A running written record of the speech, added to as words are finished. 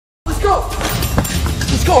go!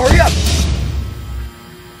 Let's go, hurry up!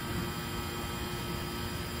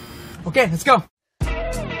 Okay, let's go.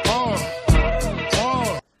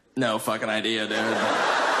 No fucking idea, dude.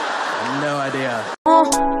 No idea.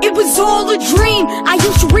 It was all a dream. I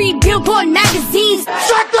used to read Billboard magazines.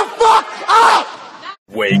 Shut the fuck up!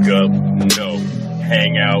 Wake up, no.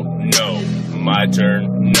 Hang out, no. My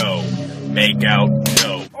turn, no. Make out,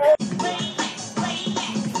 no.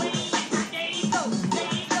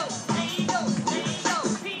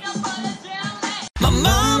 My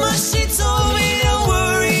mama, she told me don't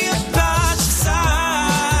worry about your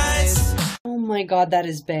size. Oh my god, that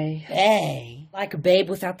is bae. Hey. Like a babe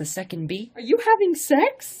without the second B? Are you having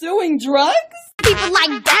sex? Doing drugs? People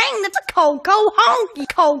like, dang, that's a Coco honky,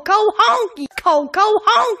 Coco honky, Coco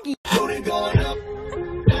honky. Booty going up,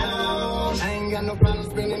 down. I ain't got no problem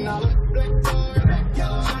spending all the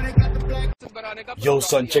Yo,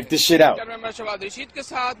 son, check this shit out. Fuck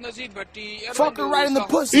her right in the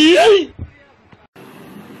pussy!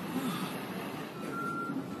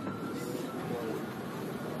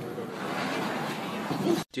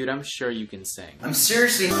 Dude, I'm sure you can sing. I'm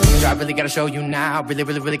seriously... I really gotta show you now.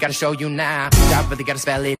 Really gotta show you now. I really gotta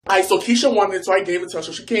spell it. Alright, so Keisha wanted it, so I gave it to her.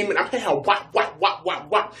 So she came in, I'm hitting her whap.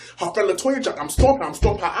 Her friend Latoya jumped, I'm stomping her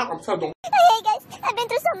out. I'm telling them. Hey guys, I've been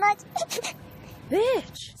through so much.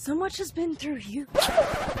 Bitch, so much has been through you.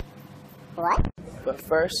 What? But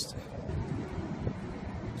first...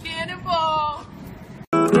 Cannonball.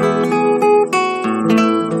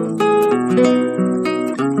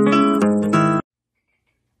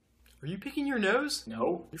 Are you picking your nose?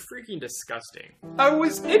 No. You're freaking disgusting. I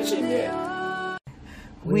was itching it.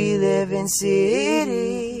 We live in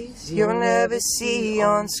cities you'll never see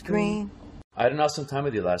on screen. I had an awesome time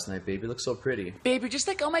with you last night, baby. You look so pretty. Babe, you're just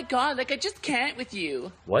like, oh my god, like I just can't with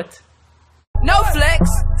you. What? No flex,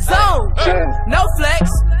 zone. No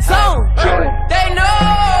flex, zone. They know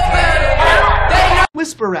better. They know.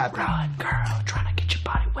 Whisper rapping. Run, girl, trying to get your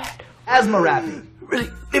body wet. Asthma rapping. Really,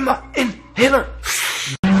 in my inhaler.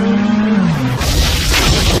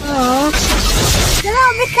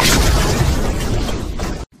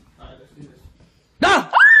 No!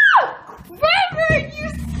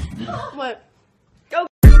 What?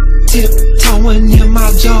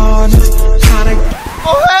 tiptoeinginmyjordans.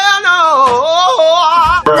 Oh hell no!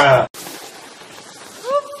 Bruh.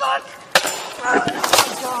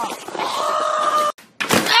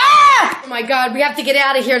 Oh my god, we have to get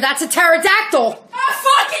out of here. That's a pterodactyl. I'm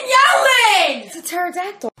fucking yelling! It's a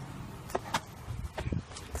pterodactyl.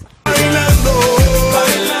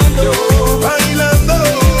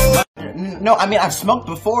 No, I mean, I've smoked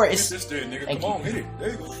before. It's... Nigga, come on, hit it.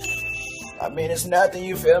 There you go. I mean, it's nothing,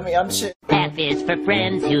 you feel me? I'm shit. F is for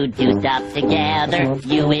friends who do stuff together.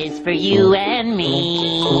 U is for you and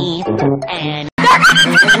me. And...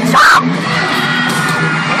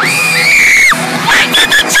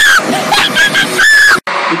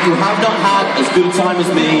 If you have not had as good a time as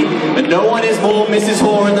me, and no one is more Mrs.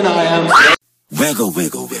 Horan than I am. Wiggle,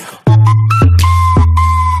 wiggle, wiggle.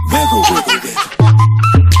 Wiggle, wiggle, wiggle.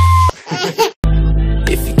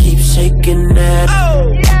 If you keep shaking that,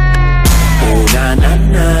 oh na na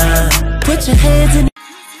na, put your hands in.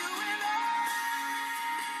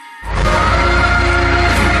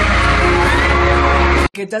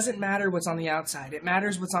 It doesn't matter what's on the outside. It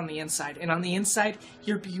matters what's on the inside. And on the inside,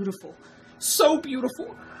 you're beautiful. So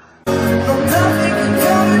beautiful.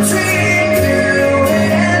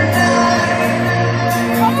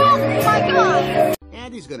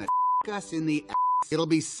 Andy's gonna us in the ass. It'll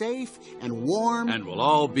be safe and warm. And we'll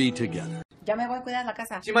all be together. Ya me voy a cuidar la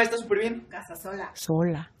casa. Sí, ma, está súper bien. Casa sola.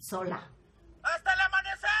 Sola. Sola. ¡Hasta el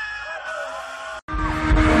amanecer!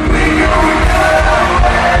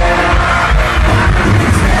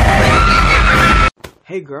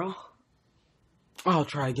 Hey, girl. I'll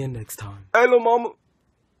try again next time. Hey, little mama.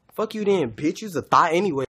 Fuck you then, bitch. You's a thought anyway.